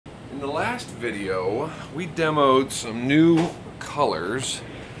In the last video, we demoed some new colors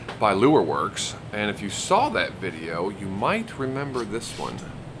by Lureworks, and if you saw that video, you might remember this one,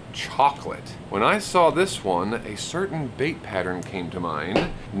 chocolate. When I saw this one, a certain bait pattern came to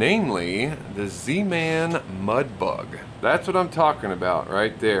mind, namely the ZMAN Mudbug. That's what I'm talking about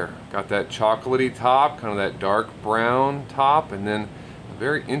right there. Got that chocolatey top, kind of that dark brown top, and then a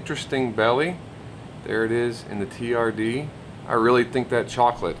very interesting belly. There it is in the TRD. I really think that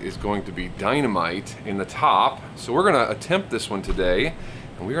chocolate is going to be dynamite in the top. So we're gonna attempt this one today,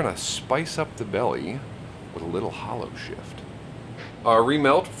 and we're gonna spice up the belly with a little Holoshift. Our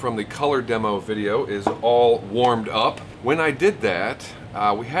remelt from the color demo video is all warmed up. When I did that,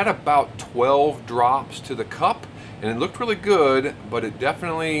 we had about 12 drops to the cup, and it looked really good, but it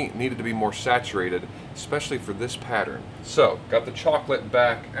definitely needed to be more saturated, especially for this pattern. So, got the chocolate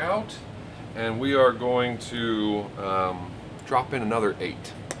back out, and we are going to drop in another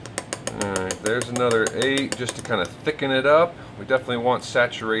 8. All right, there's another 8 just to kind of thicken it up. We definitely want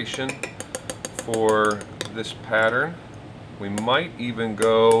saturation for this pattern. We might even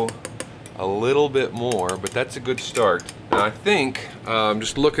go a little bit more, but that's a good start. And I think,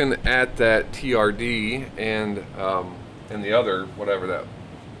 just looking at that TRD and the other, whatever that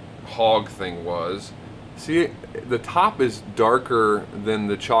hog thing was, see, the top is darker than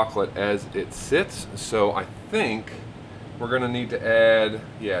the chocolate as it sits, so I think we're gonna need to add,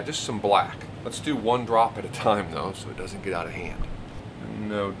 yeah, just some black. Let's do 1 drop at a time though, so it doesn't get out of hand.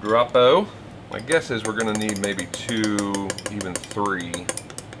 No dropo. My guess is we're gonna need maybe 2, even 3.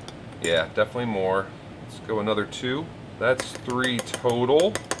 Yeah, definitely more. Let's go another 2. That's 3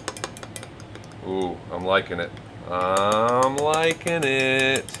 total. Ooh, I'm liking it. I'm liking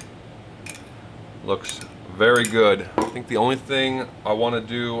it. Looks very good. I think the only thing I want to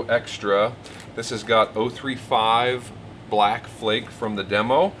do extra, this has got 035 black flake from the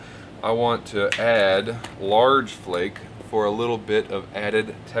demo. I want to add large flake for a little bit of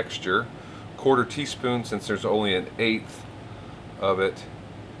added texture. 1/4 teaspoon since there's only an 1/8 of it,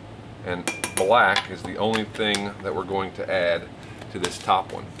 and black is the only thing that we're going to add to this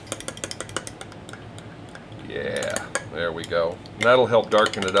top one. Yeah, there we go. And that'll help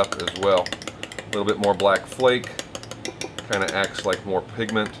darken it up as well. A little bit more black flake, kind of acts like more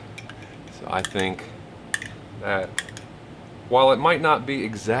pigment. So I think that while it might not be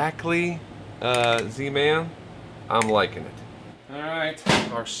exactly Z-Man, I'm liking it. All right,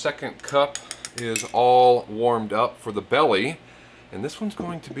 our second cup is all warmed up for the belly, and this one's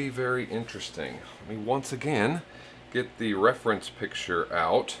going to be very interesting. Let me once again get the reference picture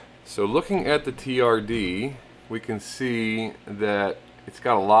out. So looking at the TRD, we can see that it's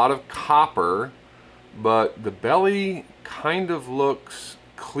got a lot of copper, but the belly kind of looks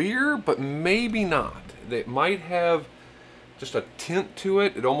clear, but maybe not. It might have just a tint to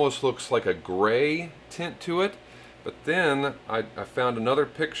it. It almost looks like a gray tint to it. But then I found another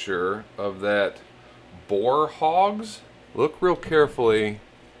picture of that boar hogs. Look real carefully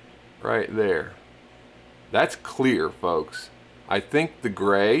right there. That's clear, folks. I think the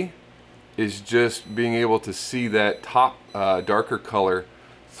gray is just being able to see that top darker color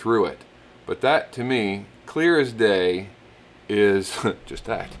through it. But that, to me, clear as day, is just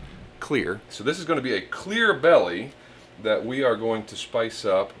that, clear. So this is going to be a clear belly that we are going to spice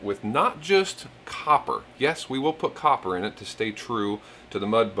up with not just copper. Yes, we will put copper in it to stay true to the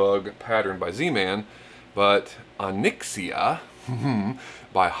Mudbug pattern by Z-Man, but Onyxia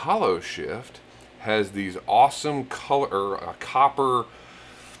by Holoshift has these awesome color, copper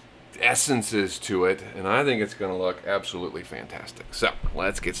essences to it, and I think it's going to look absolutely fantastic. So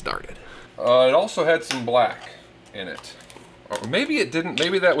let's get started. It also had some black in it. Or maybe it didn't,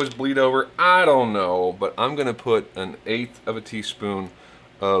 maybe that was bleed over, I don't know, but I'm gonna put an 1/8 of a teaspoon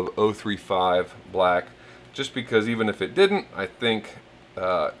of 035 black, just because even if it didn't, I think,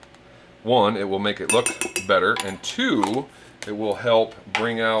 1, it will make it look better, and 2, it will help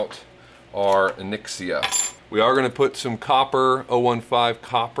bring out our Onyxia. We are gonna put some copper, 015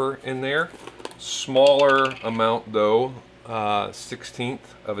 copper in there, smaller amount though, 1/16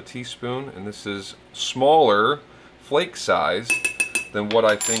 of a teaspoon, and this is smaller flake size than what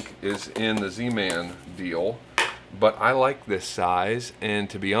I think is in the Z-Man deal, but I like this size, and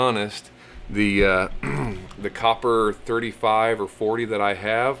to be honest, the copper 35 or 40 that I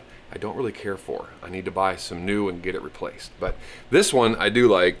have, I don't really care for. I need to buy some new and get it replaced, but this one I do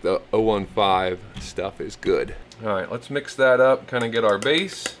like. The 015 stuff is good. All right, let's mix that up, kind of get our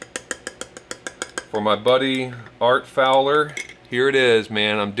base. For my buddy Art Fowler, here it is,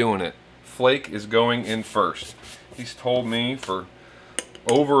 man, I'm doing it. Flake is going in first. He's told me for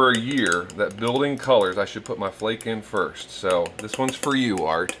over a year that building colors I should put my flake in first. So this one's for you,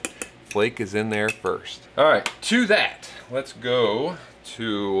 Art. Flake is in there first. All right, to that, let's go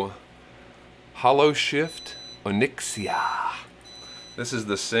to Holoshift Onyxia. This is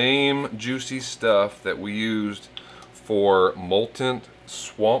the same juicy stuff that we used for Molten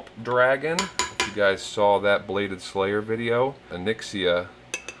Swamp Dragon. If you guys saw that Bladed Slayer video, Onyxia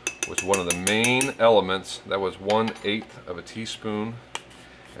was one of the main elements. That was 1/8 of a teaspoon.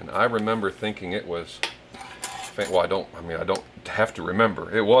 And I remember thinking it was, well, I don't have to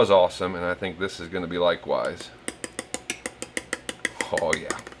remember. It was awesome, and I think this is gonna be likewise. Oh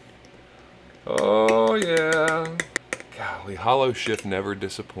yeah. Oh yeah. Golly, Holoshift never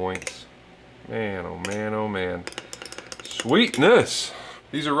disappoints. Man, oh man, oh man. Sweetness.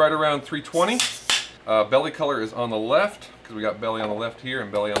 These are right around 320. Belly color is on the left, because we got belly on the left here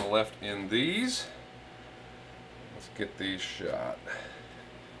and belly on the left in these. Let's get these shot.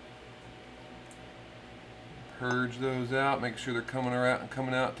 Purge those out, make sure they're coming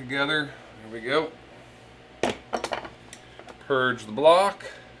out together. There we go. Purge the block.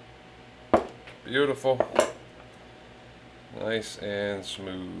 Beautiful. Nice and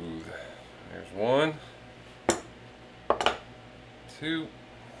smooth. There's 1, 2,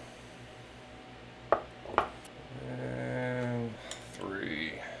 and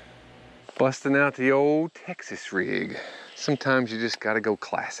 3. Busting out the old Texas rig. Sometimes you just gotta go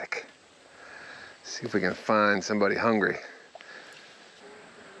classic. See if we can find somebody hungry.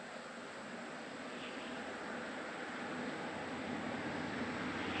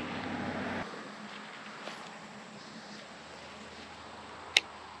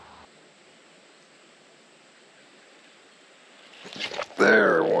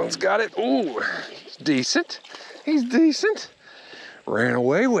 There, one's got it. Ooh, he's decent. He's decent. Ran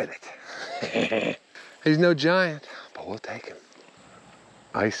away with it. He's no giant, but we'll take him.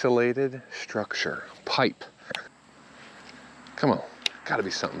 Isolated structure, pipe. Come on, gotta be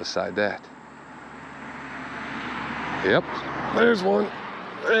something beside that. Yep, there's one.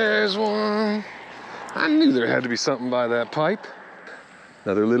 There's one. I knew there had to be something by that pipe.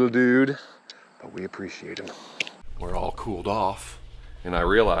 Another little dude, but we appreciate him. We're all cooled off, and I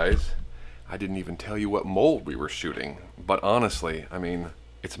realize I didn't even tell you what mold we were shooting. But honestly, I mean,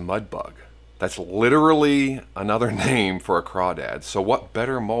 it's Mudbug. That's literally another name for a crawdad. So what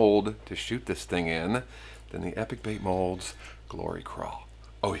better mold to shoot this thing in than the Epic Bait Molds Glory Craw?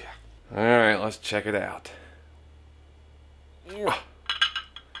 Oh yeah. All right, let's check it out.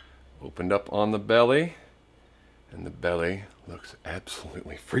 Opened up on the belly, and the belly looks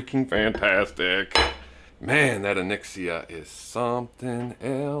absolutely freaking fantastic. Man, that Onyxia is something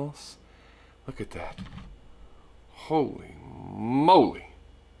else. Look at that. Holy moly.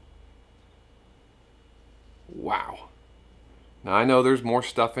 Wow. Now I know there's more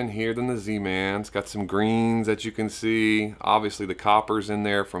stuff in here than the ZMAN. It's got some greens that you can see. Obviously the copper's in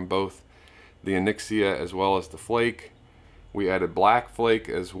there from both the Onyxia as well as the Flake. We added black Flake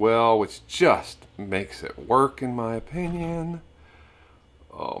as well, which just makes it work in my opinion.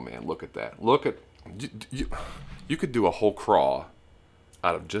 Oh man, look at that. Look at, you could do a whole craw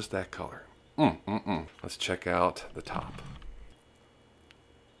out of just that color. Let's check out the top.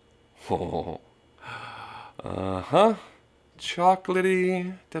 Oh.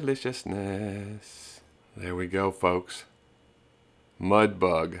 Chocolatey deliciousness. There we go, folks.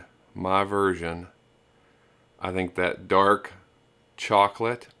 Mudbug, my version. I think that dark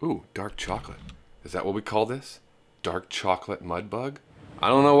chocolate. Ooh, dark chocolate. Is that what we call this? Dark chocolate Mudbug? I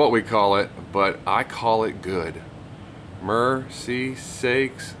don't know what we call it, but I call it good. Mercy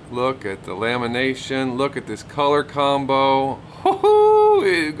sakes, look at the lamination. Look at this color combo. Hoo-hoo,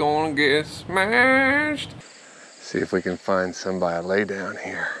 it's gonna get smashed. See if we can find somebody lay down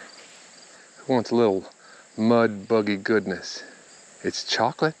here who wants a little mud buggy goodness. It's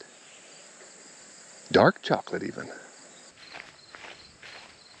chocolate, dark chocolate even.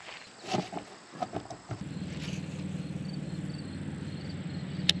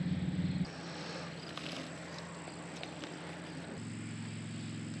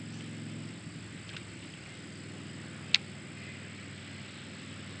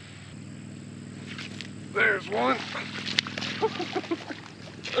 There's one.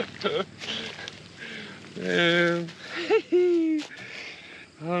 Man,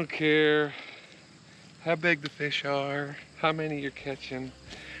 I don't care how big the fish are, how many you're catching.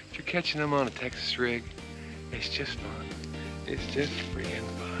 If you're catching them on a Texas rig, it's just fun. It's just freaking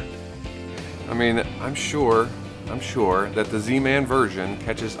fun. I mean, I'm sure that the ZMAN version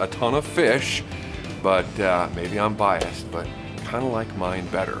catches a ton of fish, but maybe I'm biased, but kind of like mine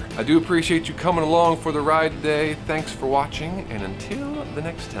better. I do appreciate you coming along for the ride today. Thanks for watching, and until the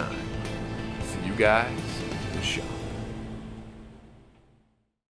next time, see you guys in the shop.